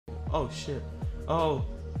Oh shit. Oh,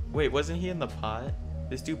 wait, wasn't he in the pot?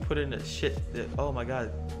 This dude put in a shit. Oh my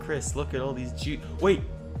god, Chris, look at all these Wait,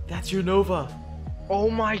 that's your Nova. Oh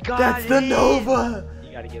my god. That's the Nova.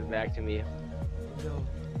 You gotta give it back to me. Yo.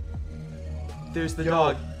 There's the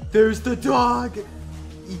dog. There's the dog.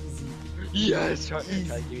 Easy. Yes. Try,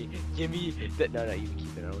 give me that. No, you can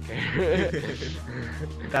keep it. I don't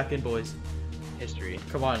care. Back in, boys. History.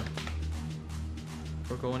 Come on.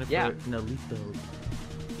 We're going in for an elite build.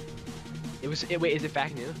 Wait, is it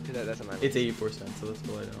back new? Cause that's on my It's 84 cents, so that's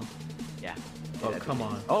all I know. Yeah. Oh, come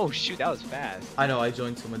on. Oh shoot, that was fast. I know, I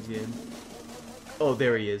joined someone's game. Oh,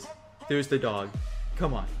 there he is. There's the dog.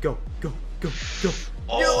 Come on, go, go, go, go.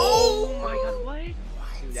 Oh my god, what?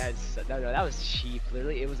 Dude, that was cheap.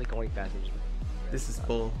 Literally, it was like going fast. This is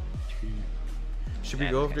bull. Should we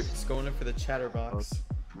go over to going in for the chatterbox?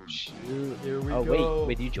 Shoot. Here we go.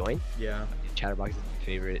 Wait, do you join? Yeah. Chatterbox is my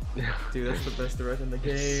favorite. Dude, that's the best threat in the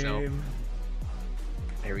game.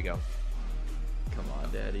 Here we go. Come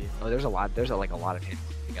on, daddy. Oh, there's a lot of hits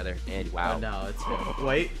together, and wow. Oh, no, it's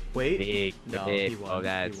wait. Big. No, big. he won. Oh,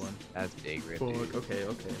 he won. that's big, Rip. Okay.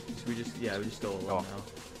 So we just go alone now.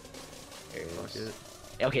 Fuck it.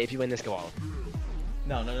 Okay, if you win this, go all.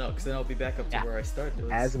 No, because then I'll be back up to where I started.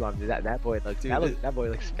 Asimov, dude, that boy looks. Dude, that boy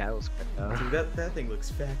looks battle script though. Dude, that thing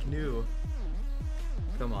looks fack new.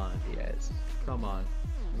 Come on. Yes. Come on.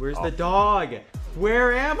 Where's the dog?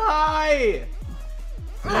 Where am I?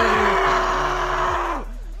 No.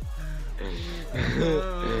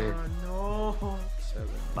 7.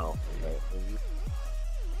 Oh.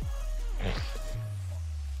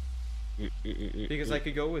 Because I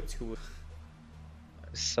could go with 2.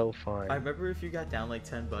 So fun. I remember if you got down like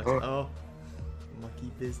 $10. Oh,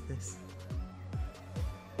 lucky business.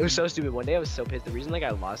 It was so stupid. One day I was so pissed. The reason like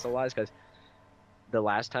I lost a lot is because the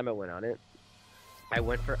last time I went on it, I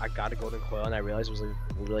got a golden coil and I realized it was like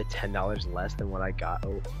really $10 less than what I got.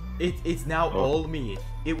 Oh. It's now all me.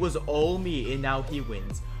 It was all me, and now he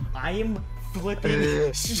wins. I am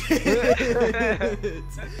flipping shit.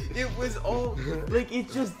 It was all like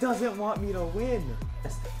it just doesn't want me to win.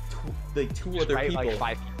 Like two other people. Like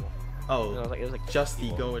 5 people. Oh, it was like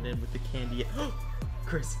Justy going in with the candy.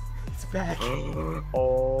 Chris, it's back.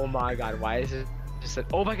 Oh my god, why is it just like,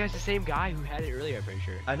 oh my god, it's the same guy who had it earlier, I'm pretty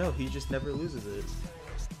sure. I know, he just never loses it.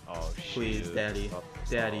 Oh shoot. Please, daddy.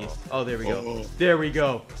 Daddy. Oh, there we go. There we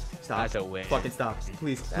go. Stop. That's a win. Fucking stop.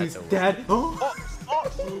 Please, dad.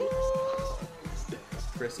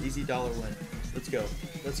 Chris, easy dollar win. Let's go.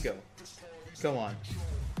 Come on.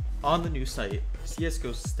 On the new site,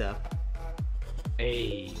 Csgo step.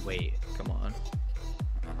 Hey, wait. Come on.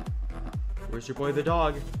 Where's your boy the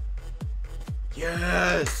dog?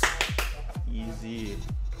 Yes! Easy.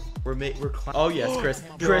 We're oh yes, Chris.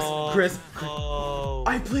 Chris. Oh.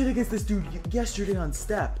 I played against this dude yesterday on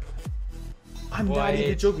step. I'm not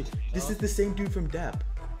even joking. This is the same dude from Dep.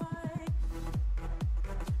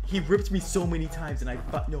 He ripped me so many times and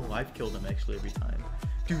I've killed him actually every time.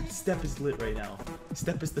 Dude, Step is lit right now.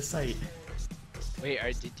 Step is the site. Wait,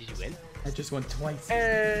 did you win? I just won twice.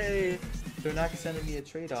 Hey! They're not sending me a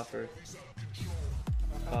trade offer.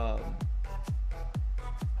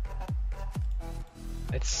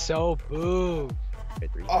 It's so boom.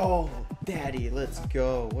 Oh, daddy, let's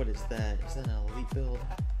go. What is that? Is that an elite build?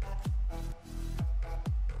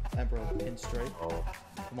 Emerald pinstripe. Oh.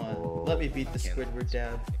 Come on, let me beat the Squidward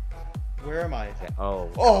dab. Where am I? Oh.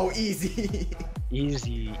 Oh, easy.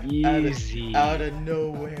 Easy. Out of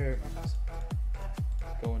nowhere.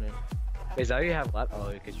 Going in. Is that all you have left?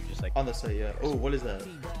 Oh, because you're just like on the site, yeah. Oh, what is that?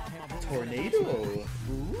 Tornado. Ooh.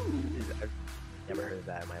 I've never heard of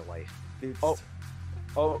that in my life. Dude,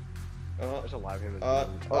 Oh. There's a lot of him.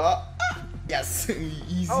 Yes.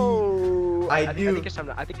 Easy. Oh. I knew.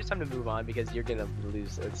 I think it's time to move on because you're gonna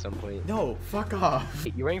lose at some point. No, fuck off.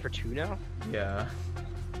 Wait, you're waiting for 2 now? Yeah.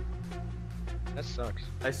 That sucks.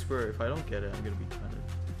 I swear, if I don't get it, I'm gonna be kind of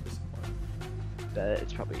disappointed.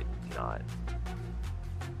 It's probably not.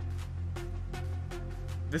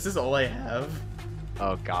 This is all I have.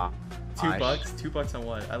 Oh god. $2? $2 on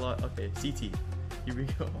what? I lost. Okay, CT. Here we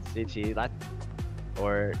go. CT.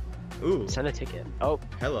 Or. Ooh. Send a ticket. Oh.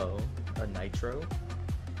 Hello. A nitro.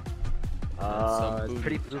 It's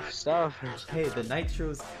pretty proof stuff. Hey, the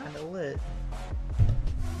nitro's kind of lit.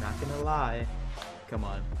 Not gonna lie. Come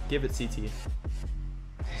on, give it CT.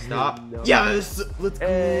 Stop. No. Yes. Let's go.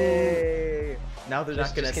 Hey. Now they're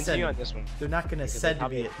not gonna continue send. On this one. They're not gonna send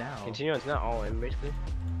me it now. Continue on. It's not all in basically.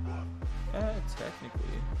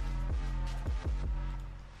 Technically.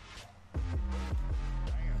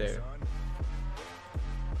 There.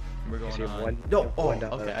 We're going on. One, no. Oh. one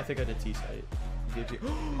Okay. I think I did T site.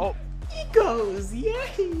 Oh. Egos,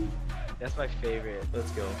 yay! That's my favorite.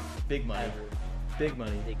 Let's go. Big money. Ever. Big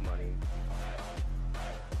money. Big money.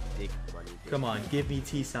 Big money. Big Come on, give me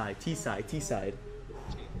T side. T side. T side.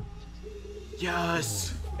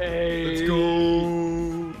 Yes. Hey. Let's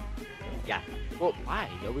go. Yeah. Well, why?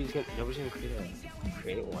 Nobody's gonna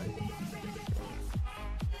create one.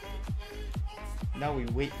 Now we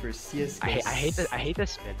wait for Csgo. I hate the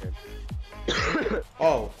spinner.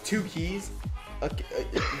 Oh, 2 keys. Okay,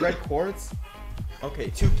 red quartz. Okay,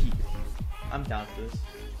 2 keys. I'm down for this.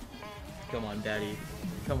 Come on, daddy.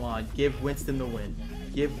 Come on, give Winston the win.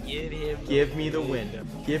 Give me the win.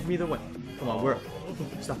 Give me the win. Come on, we're.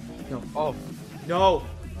 Stop. No. Oh. No.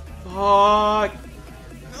 Fuck.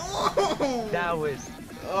 No. That was.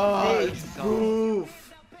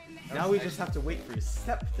 Oof. Now we just have to wait for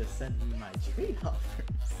Sep to send me my trade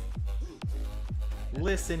offers.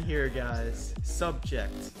 Listen here, guys.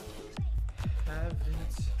 Subject.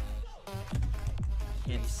 Haven't.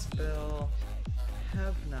 Can't spell.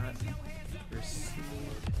 Have not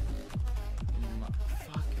received.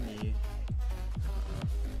 Fuck me.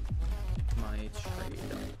 My trade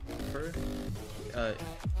offer.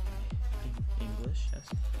 English. Yes.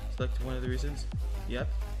 Select one of the reasons. Yep.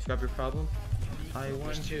 Describe your problem. I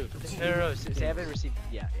want There's 2. No. Say I haven't received.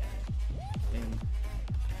 Yeah. And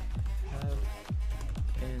have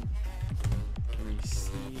been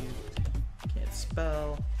received. Can't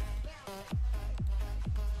spell.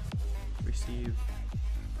 Received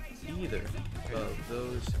either of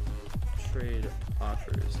those trade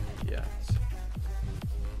offers yet.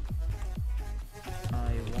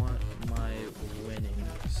 I want my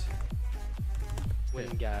winnings. Win,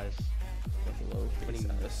 guys. With lowercase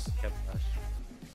Winning s. kept us.